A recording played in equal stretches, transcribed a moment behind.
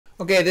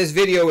Okay, this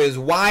video is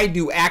why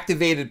do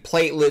activated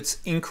platelets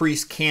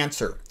increase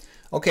cancer?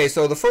 Okay,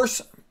 so the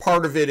first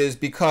part of it is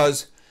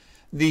because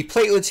the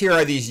platelets here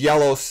are these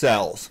yellow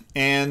cells,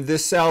 and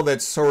this cell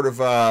that's sort of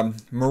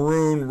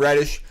maroon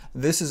reddish,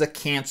 this is a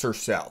cancer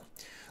cell.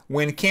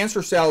 When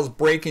cancer cells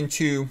break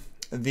into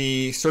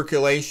the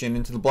circulation,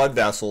 into the blood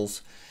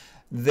vessels,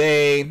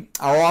 they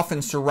are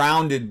often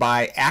surrounded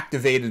by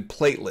activated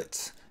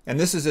platelets. And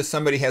this is if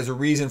somebody has a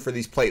reason for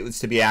these platelets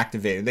to be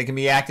activated. They can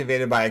be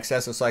activated by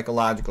excessive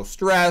psychological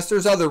stress.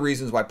 There's other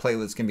reasons why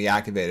platelets can be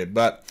activated.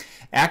 But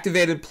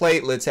activated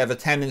platelets have a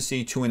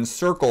tendency to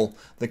encircle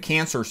the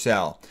cancer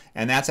cell.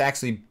 And that's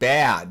actually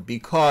bad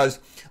because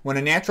when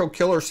a natural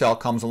killer cell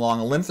comes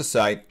along, a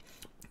lymphocyte,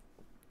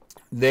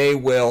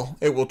 it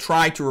will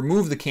try to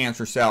remove the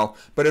cancer cell,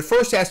 but it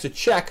first has to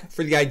check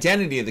for the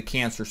identity of the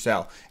cancer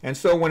cell. And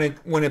so when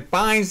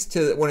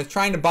it's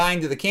trying to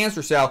bind to the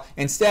cancer cell,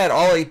 instead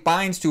all it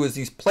binds to is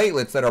these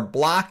platelets that are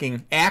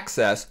blocking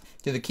access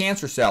to the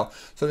cancer cell.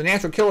 So the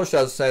natural killer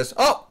cell says,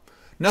 oh,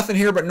 nothing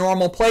here but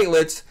normal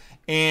platelets,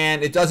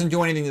 and it doesn't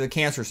do anything to the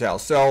cancer cell.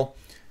 So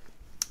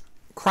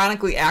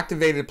chronically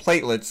activated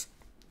platelets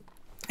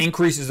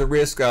increases the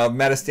risk of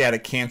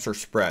metastatic cancer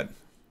spread.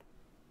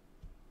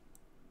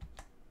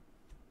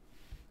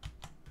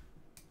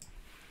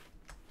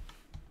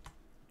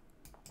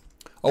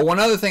 Oh, one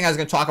other thing I was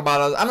going to talk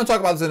about, I'm going to talk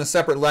about this in a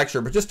separate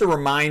lecture, but just a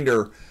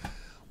reminder,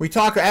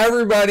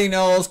 everybody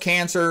knows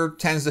cancer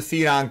tends to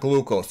feed on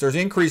glucose. There's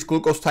increased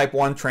glucose type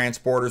 1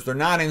 transporters. They're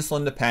not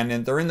insulin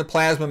dependent. They're in the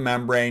plasma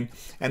membrane,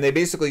 and they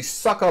basically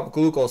suck up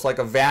glucose like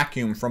a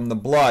vacuum from the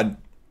blood.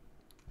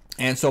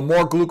 And so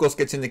more glucose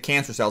gets into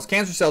cancer cells.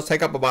 Cancer cells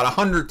take up about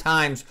 100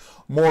 times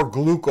more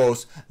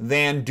glucose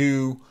than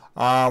do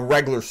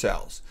regular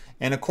cells.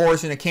 And of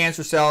course, in a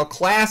cancer cell,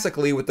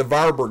 classically with the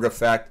Warburg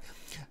effect,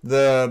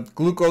 the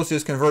glucose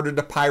is converted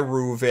to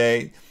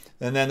pyruvate,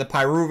 and then the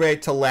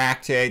pyruvate to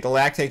lactate. The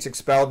lactate's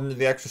expelled into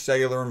the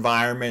extracellular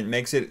environment,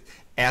 makes it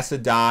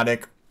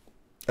acidic.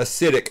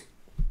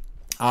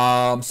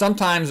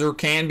 Sometimes there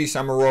can be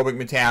some aerobic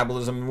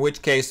metabolism, in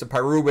which case the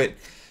pyruvate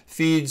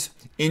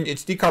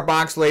it's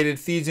decarboxylated,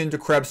 feeds into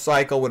Krebs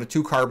cycle with a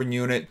 2-carbon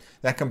unit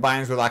that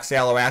combines with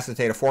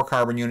oxaloacetate, a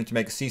 4-carbon unit, to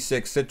make a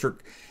C6 citric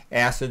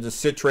acid, a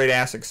citrate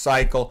acid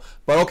cycle.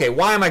 But okay,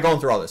 why am I going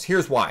through all this?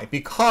 Here's why.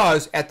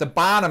 Because at the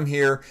bottom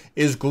here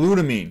is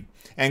glutamine.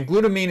 And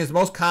glutamine is the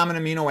most common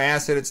amino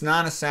acid. It's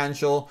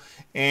non-essential.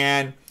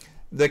 And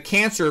the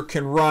cancer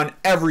can run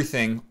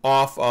everything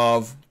off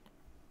of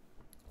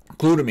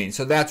glutamine.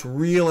 So that's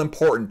real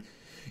important.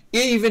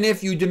 Even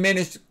if you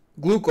diminish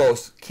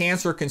glucose,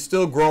 cancer can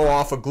still grow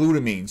off of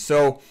glutamine.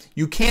 So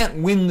you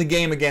can't win the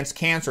game against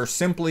cancer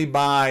simply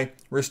by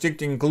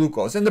restricting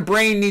glucose. And the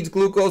brain needs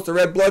glucose, the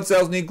red blood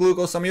cells need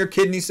glucose, some of your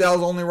kidney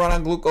cells only run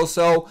on glucose.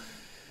 So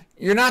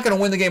you're not going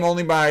to win the game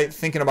only by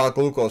thinking about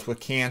glucose with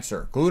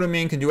cancer.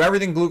 Glutamine can do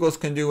everything glucose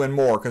can do and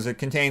more because it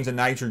contains a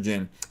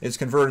nitrogen. It's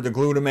converted to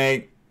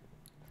glutamate,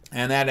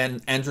 and that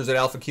enters at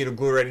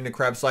alpha-ketoglutarate in the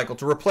Krebs cycle.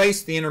 To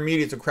replace the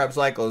intermediates of Krebs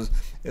cycles,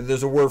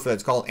 there's a word for that.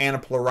 It's called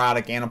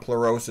anaplerotic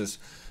anaplerosis.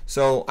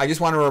 So I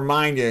just want to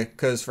remind you,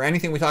 because for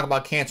anything we talk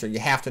about cancer, you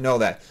have to know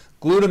that.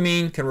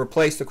 Glutamine can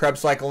replace the Krebs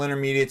cycle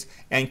intermediates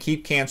and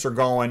keep cancer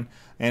going,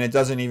 and it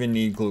doesn't even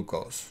need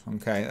glucose.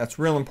 Okay, that's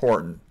real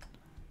important.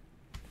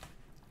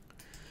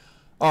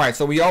 All right,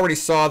 so we already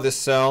saw this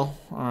cell.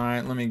 All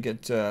right, let me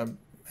get, and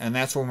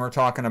that's when we're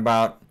talking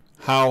about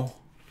how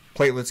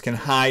platelets can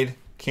hide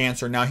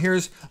cancer. Now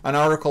here's an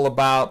article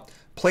about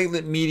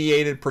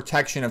platelet-mediated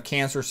protection of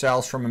cancer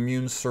cells from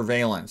immune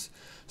surveillance.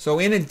 So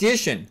in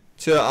addition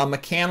to a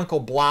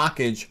mechanical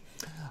blockage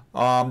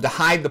to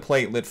hide the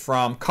platelet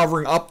from,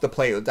 covering up the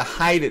platelet, to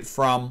hide it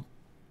from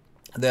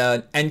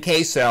the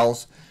NK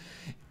cells,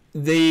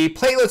 the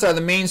platelets are the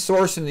main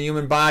source in the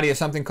human body of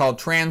something called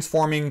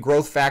transforming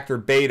growth factor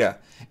beta,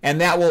 and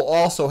that will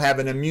also have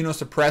an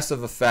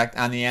immunosuppressive effect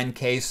on the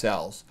NK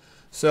cells.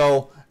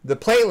 So the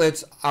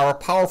platelets are a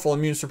powerful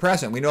immune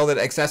suppressant. We know that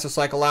excessive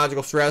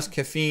psychological stress,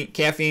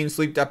 caffeine,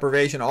 sleep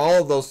deprivation,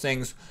 all of those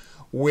things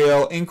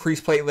will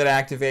increase platelet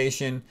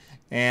activation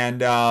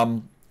and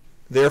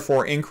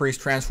therefore increase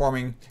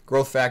transforming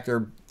growth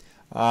factor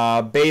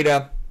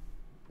beta,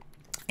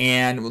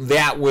 and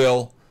that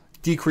will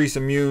decrease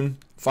immune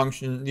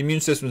function, the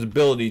immune system's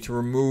ability to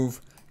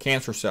remove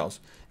cancer cells.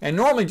 And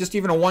normally just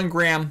even a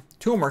 1-gram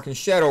tumor can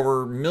shed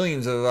over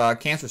millions of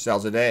cancer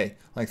cells a day,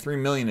 like 3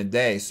 million a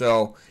day.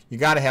 So you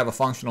got to have a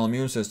functional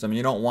immune system.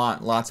 You don't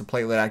want lots of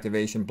platelet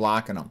activation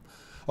blocking them.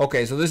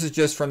 Okay, so this is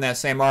just from that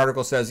same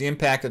article. It says the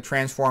impact of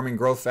transforming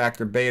growth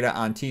factor beta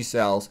on T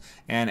cells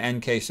and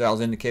NK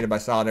cells indicated by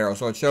solid arrow.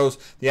 So it shows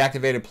the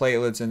activated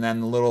platelets and then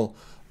the little,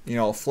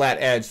 flat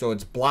edge, so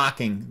it's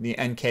blocking the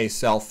NK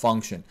cell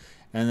function.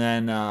 And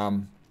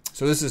then,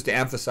 so this is to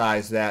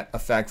emphasize that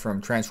effect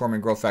from transforming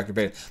growth factor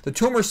beta. The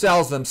tumor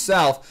cells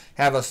themselves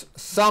have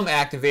some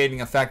activating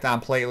effect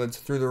on platelets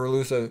through the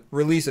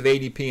release of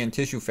ADP and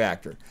tissue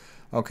factor.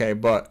 Okay,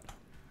 but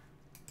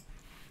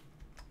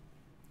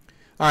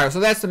all right,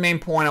 so that's the main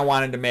point I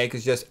wanted to make,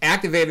 is just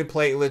activated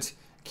platelets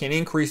can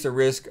increase the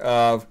risk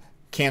of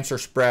cancer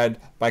spread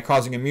by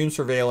causing immune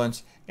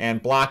surveillance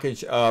and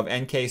blockage of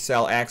NK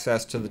cell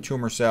access to the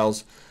tumor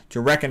cells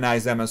to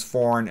recognize them as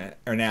foreign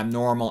and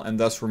abnormal and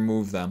thus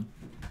remove them.